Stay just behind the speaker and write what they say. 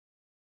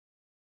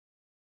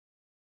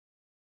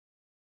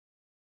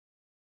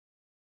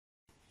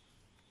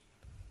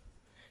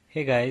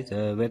Hey guys,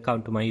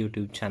 welcome to my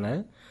YouTube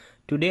channel.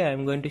 Today I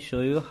am going to show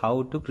you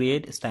how to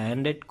create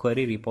standard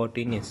query report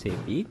in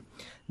SAP.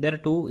 There are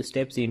two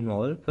steps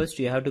involved. First,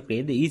 you have to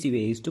create the easy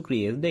way is to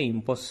create the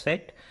info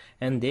set,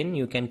 and then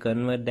you can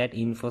convert that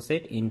info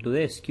set into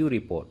the SQ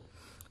report.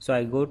 So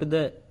I go to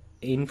the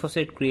info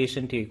set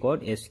creation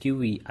record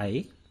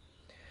SQVI,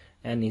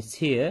 and it's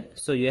here.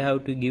 So you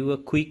have to give a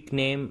quick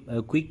name,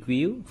 a quick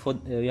view for.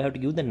 You have to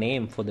give the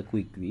name for the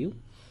quick view.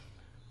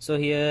 So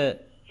here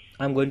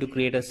I'm going to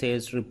create a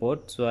sales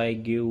report, so I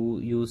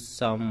use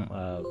some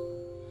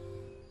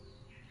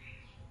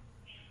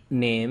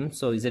name.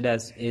 So is it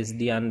as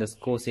SD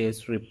underscore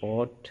sales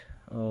report,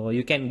 or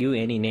you can give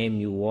any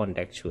name you want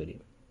actually.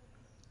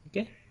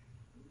 Okay,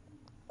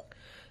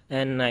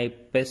 and I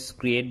press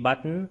create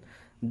button.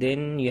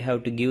 Then you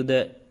have to give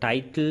the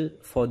title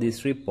for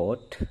this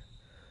report.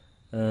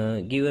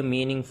 Give a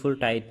meaningful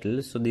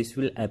title, so this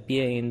will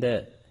appear in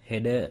the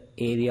header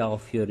area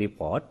of your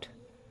report.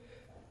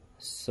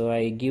 So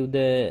I give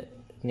the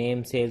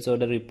name sales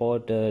order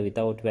report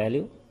without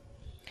value,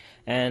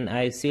 and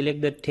I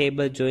select the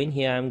table join.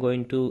 Here I'm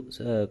going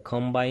to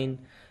combine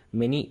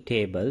many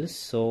tables,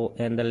 so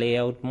and the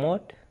layout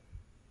mode.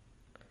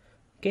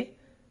 Okay,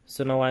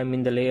 so now I'm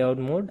in the layout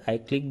mode. I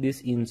click this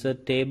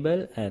insert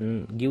table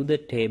and give the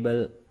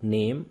table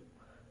name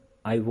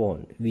I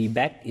want.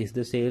 VBAC is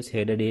the sales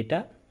header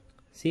data.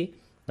 See,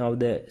 now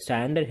the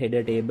standard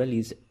header table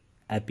is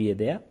appear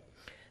there.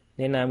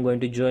 Then I'm going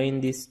to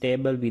join this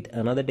table with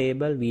another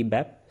table,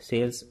 VBAP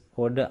sales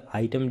order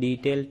item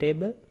detail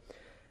table.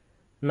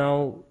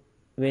 Now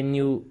when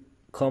you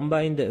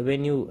combine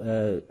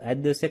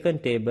add the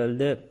second table,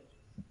 the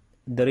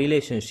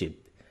relationship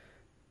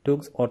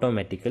took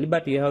automatically,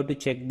 but you have to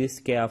check this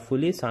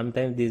carefully.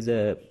 Sometimes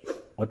this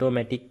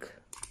automatic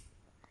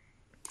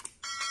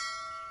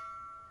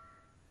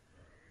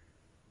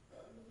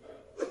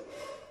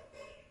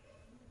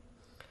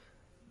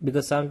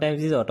because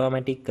sometimes this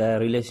automatic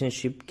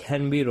relationship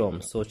can be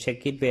wrong, so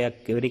check it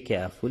very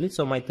carefully.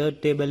 So my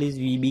third table is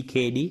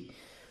VBKD,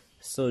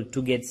 so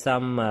to get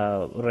some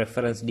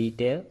reference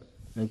detail.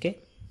 Okay,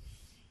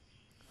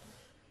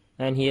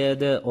 and here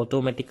the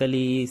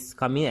automatically is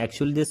coming.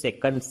 Actually the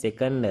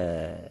second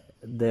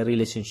the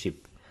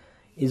relationship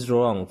is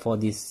wrong for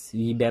this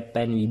VBAP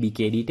and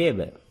VBKD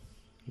table.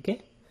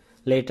 Okay,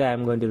 later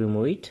I'm going to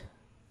remove it.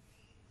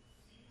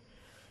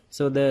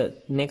 So the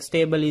next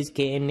table is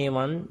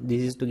KNA1.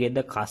 This is to get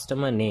the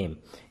customer name.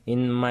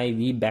 In my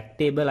VBAC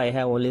table I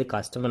have only the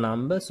customer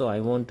number, so I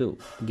want to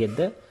get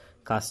the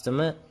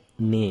customer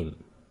name,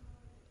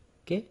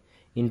 okay,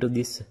 into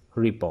this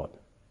report.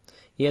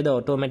 Here the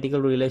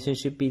automatical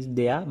relationship is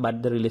there,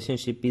 but the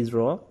relationship is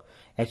wrong.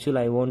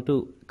 Actually I want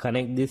to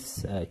connect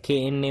this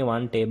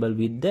KNA1 table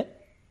with the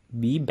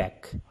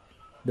VBAC,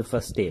 the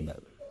first table.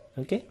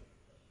 Okay,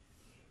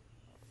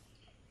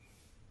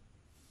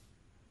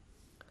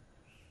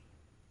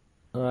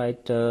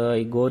 right,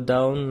 I go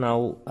down.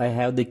 Now I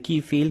have the key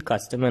field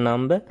customer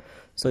number.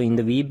 So in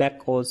the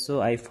VBAC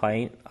also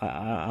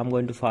I'm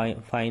going to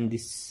find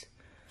this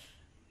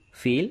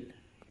field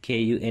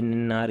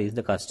KUNNR is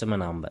the customer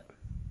number.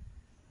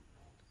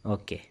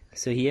 Okay,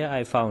 so here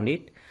I found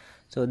it.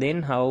 So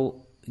then how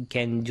you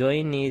can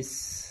join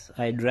is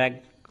I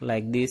drag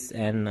like this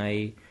and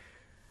I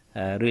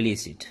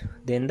release it,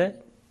 then the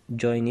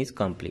join is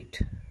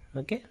complete.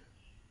 Okay,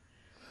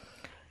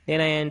 then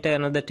I enter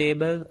another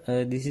table.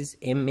 This is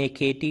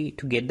MAKT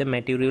to get the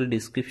material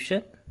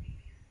description,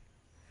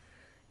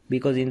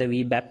 because in the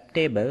VBAP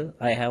table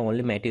I have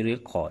only material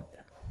code.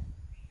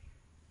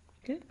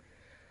 Okay,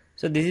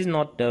 so this is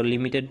not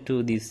limited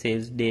to the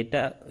sales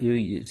data,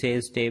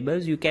 sales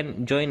tables. You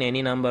can join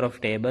any number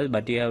of tables,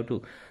 but you have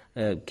to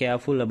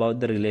careful about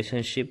the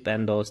relationship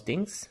and those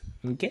things.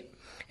 Okay,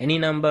 any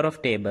number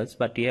of tables,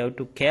 but you have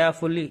to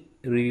carefully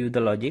review the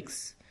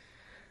logics.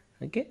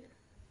 Okay,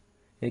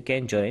 you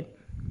can join.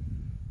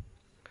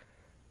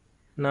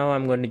 Now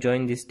I'm going to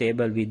join this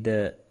table with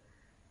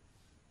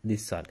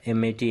this one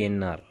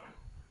MATNR.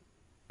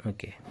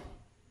 Okay,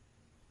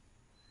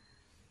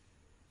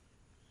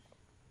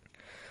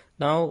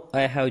 now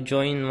I have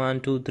joined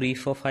 1 2 3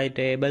 4 5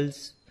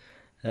 tables,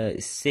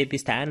 SAP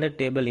standard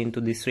table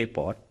into this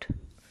report.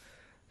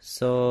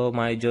 So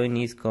my join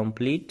is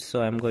complete,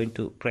 so I'm going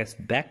to press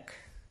back,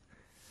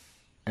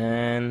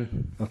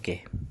 and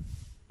okay,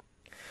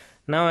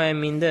 now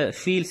I'm in the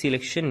field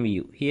selection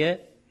view here.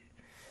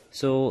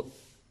 So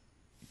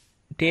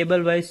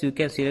table wise you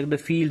can select the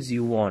fields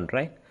you want,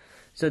 right?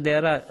 So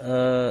there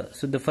are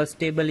so the first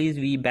table is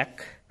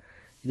VBAC,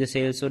 the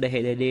sales order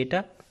header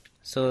data.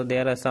 So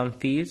there are some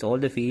fields, all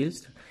the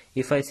fields.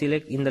 If I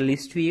select in the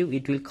list view,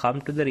 it will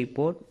come to the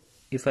report.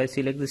 If I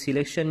select the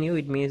selection view,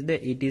 it means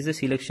that it is a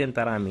selection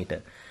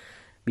parameter.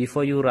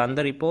 Before you run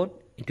the report,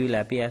 it will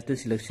appear as the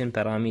selection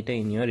parameter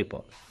in your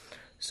report.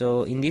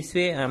 So in this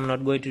way I am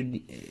not going to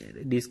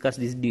discuss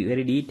this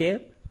very detail.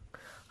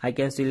 I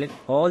can select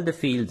all the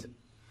fields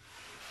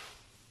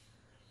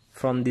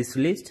from this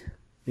list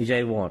which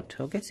I want.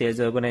 Okay, sales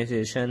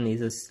organization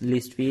is a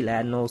list field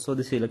and also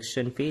the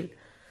selection field.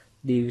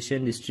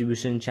 division,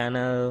 distribution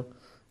channel,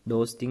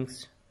 those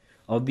things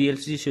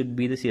obviously should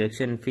be the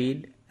selection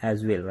field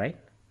as well, right?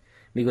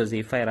 Because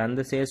if I run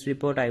the sales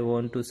report, I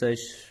want to search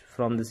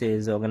from the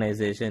sales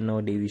organization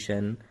or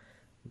division.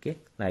 Okay,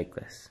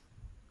 likewise.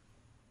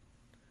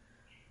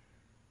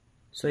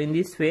 So in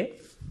this way,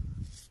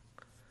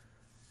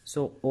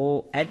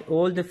 so add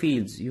all the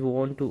fields you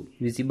want to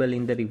visible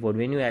in the report.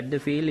 When you add the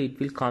field, it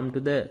will come to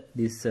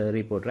this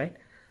report, right?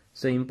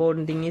 So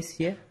important thing is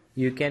here,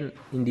 you can,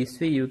 in this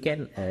way you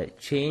can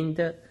change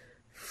the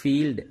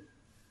field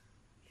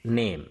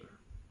name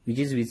which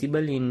is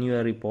visible in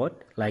your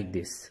report like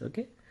this.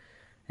 Okay,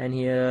 and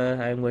here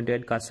I am going to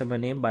add customer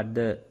name, but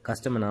the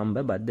customer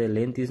number, but the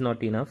length is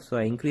not enough, so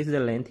I increase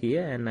the length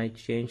here and I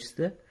change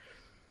the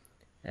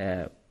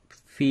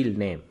field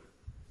name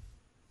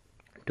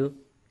to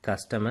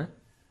customer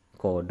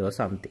code or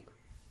something.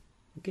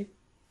 Okay,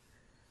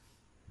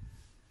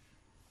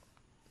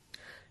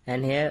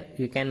 and here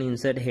you can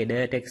insert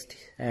header text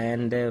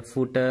and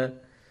footer,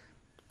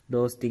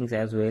 those things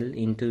as well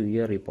into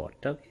your report.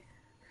 Okay,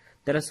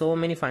 there are so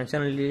many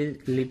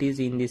functionalities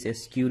in this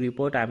SQ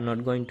report. I'm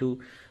not going to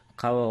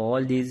cover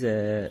all these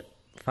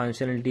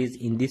functionalities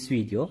in this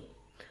video.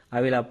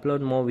 I will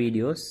upload more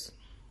videos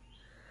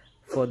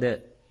for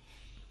the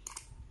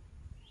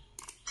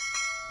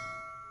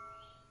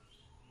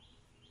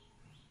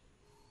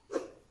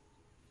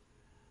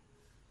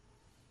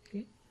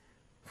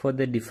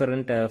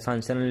different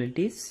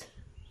functionalities.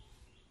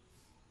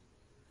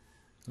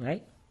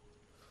 Right,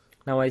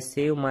 now I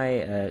save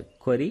my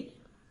query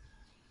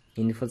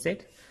info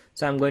set,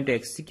 so I'm going to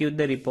execute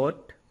the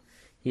report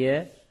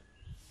here.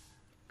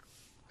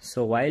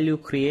 So while you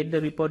create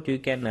the report, you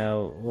can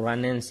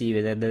run and see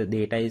whether the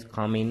data is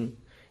coming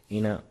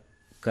in a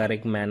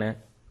correct manner.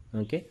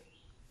 Okay,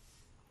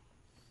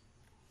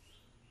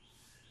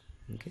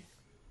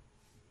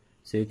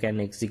 so you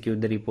can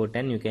execute the report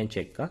and you can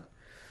check.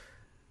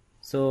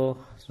 So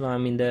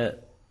I'm in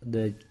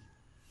the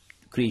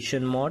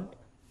creation mode,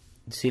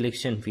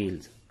 selection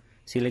fields,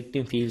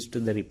 selecting fields to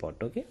the report.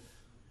 Okay,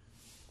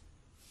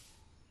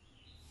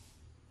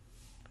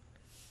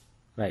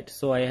 right,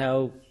 so I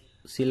have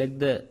select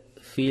the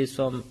fields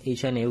from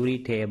each and every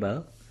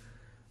table.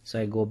 So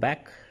I go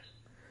back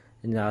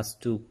and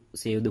ask to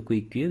save the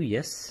quick view.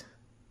 Yes.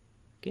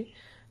 Okay,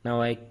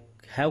 now I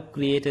have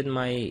created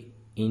my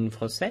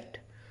info set.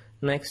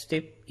 Next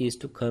step is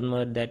to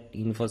convert that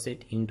info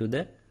set into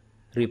the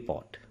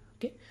report.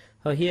 Okay,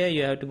 so here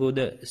you have to go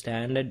the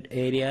standard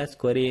areas,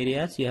 query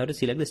areas. You have to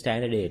select the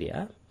standard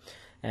area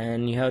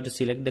and you have to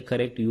select the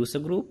correct user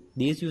group.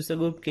 These user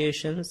group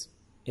creations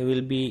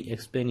will be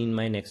explained in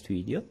my next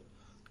video.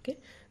 Okay,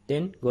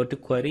 then go to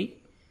query,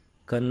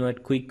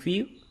 convert quick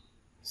view.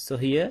 So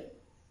here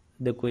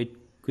the quick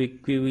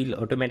view will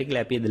automatically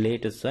appear the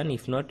latest one.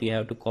 If not, you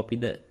have to copy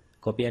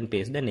and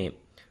paste the name.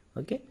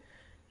 Okay,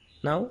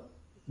 now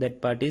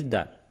that part is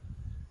done.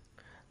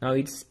 Now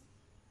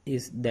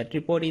that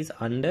report is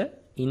under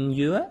in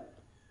your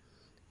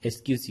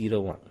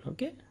SQ01.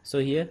 Okay, so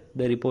here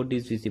the report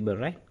is visible,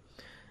 right?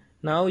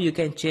 Now you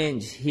can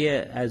change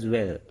here as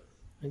well.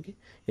 Okay,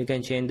 you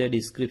can change the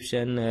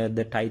description,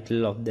 the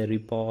title of the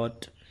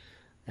report,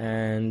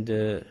 and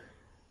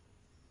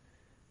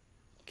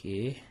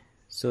okay,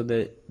 so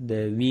the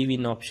view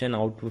in option,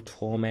 output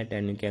format,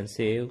 and you can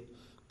save,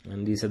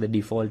 and these are the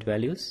default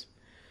values.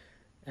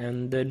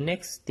 And the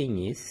next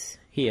thing is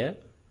here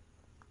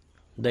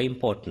the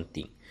important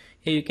thing.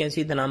 Here you can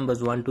see the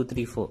numbers 1 2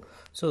 3 4.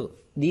 So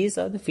these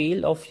are the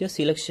field of your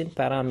selection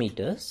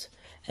parameters,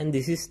 and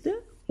this is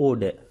the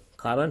order,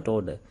 current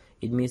order.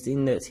 It means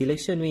in the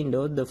selection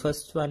window, the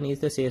first one is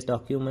the sales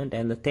document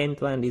and the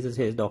 10th one is the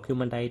sales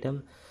document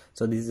item.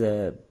 So this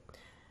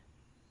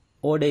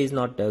order is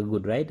not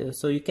good, right?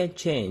 So you can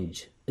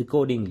change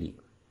accordingly.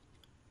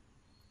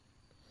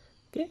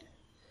 Okay,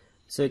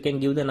 so you can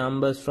give the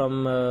numbers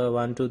from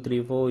 1 2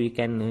 3 4. You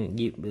can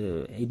give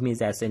it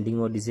means ascending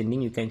or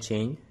descending. You can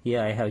change.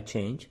 Here I have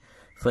changed.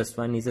 First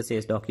one is the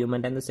sales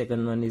document and the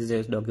second one is the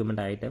sales document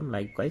item.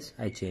 Likewise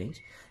I change.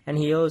 And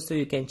here also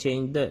you can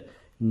change the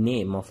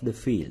name of the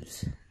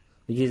fields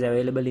which is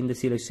available in the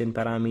selection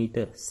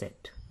parameter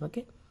set.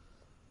 Okay,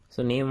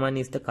 so name one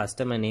is the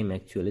customer name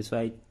actually, so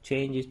I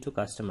change it to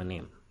customer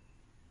name.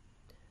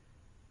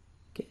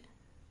 Okay,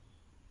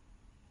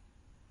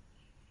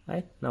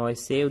 right, now I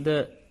save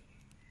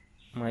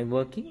my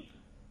working.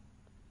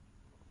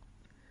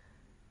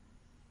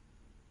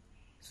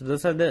 So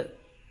those are the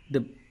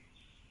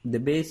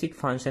basic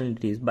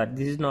functionalities, but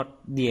this is not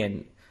the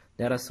end.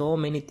 There are so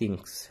many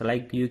things,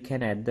 like you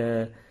can add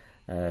the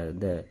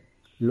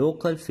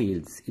local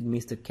fields. It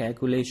means the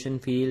calculation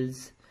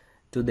fields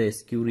to the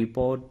SQ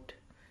report.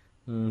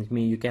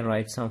 You can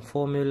write some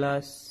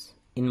formulas.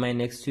 In my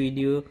next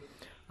video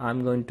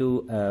I'm going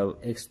to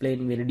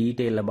explain very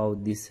detail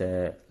about this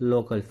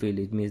local field.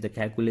 It means the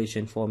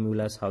calculation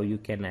formulas, how you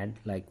can add.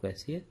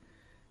 Likewise here.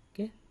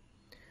 Okay,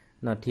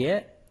 not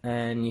here,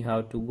 and you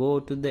have to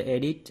go to the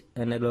edit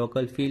and a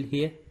local field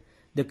here,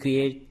 the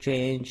create,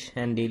 change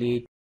and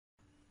delete.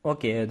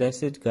 Okay,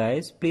 that's it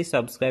guys. Please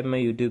subscribe my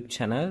YouTube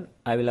channel.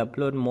 I will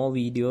upload more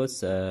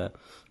videos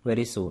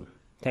very soon.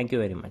 Thank you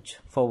very much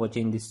for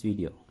watching this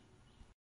video.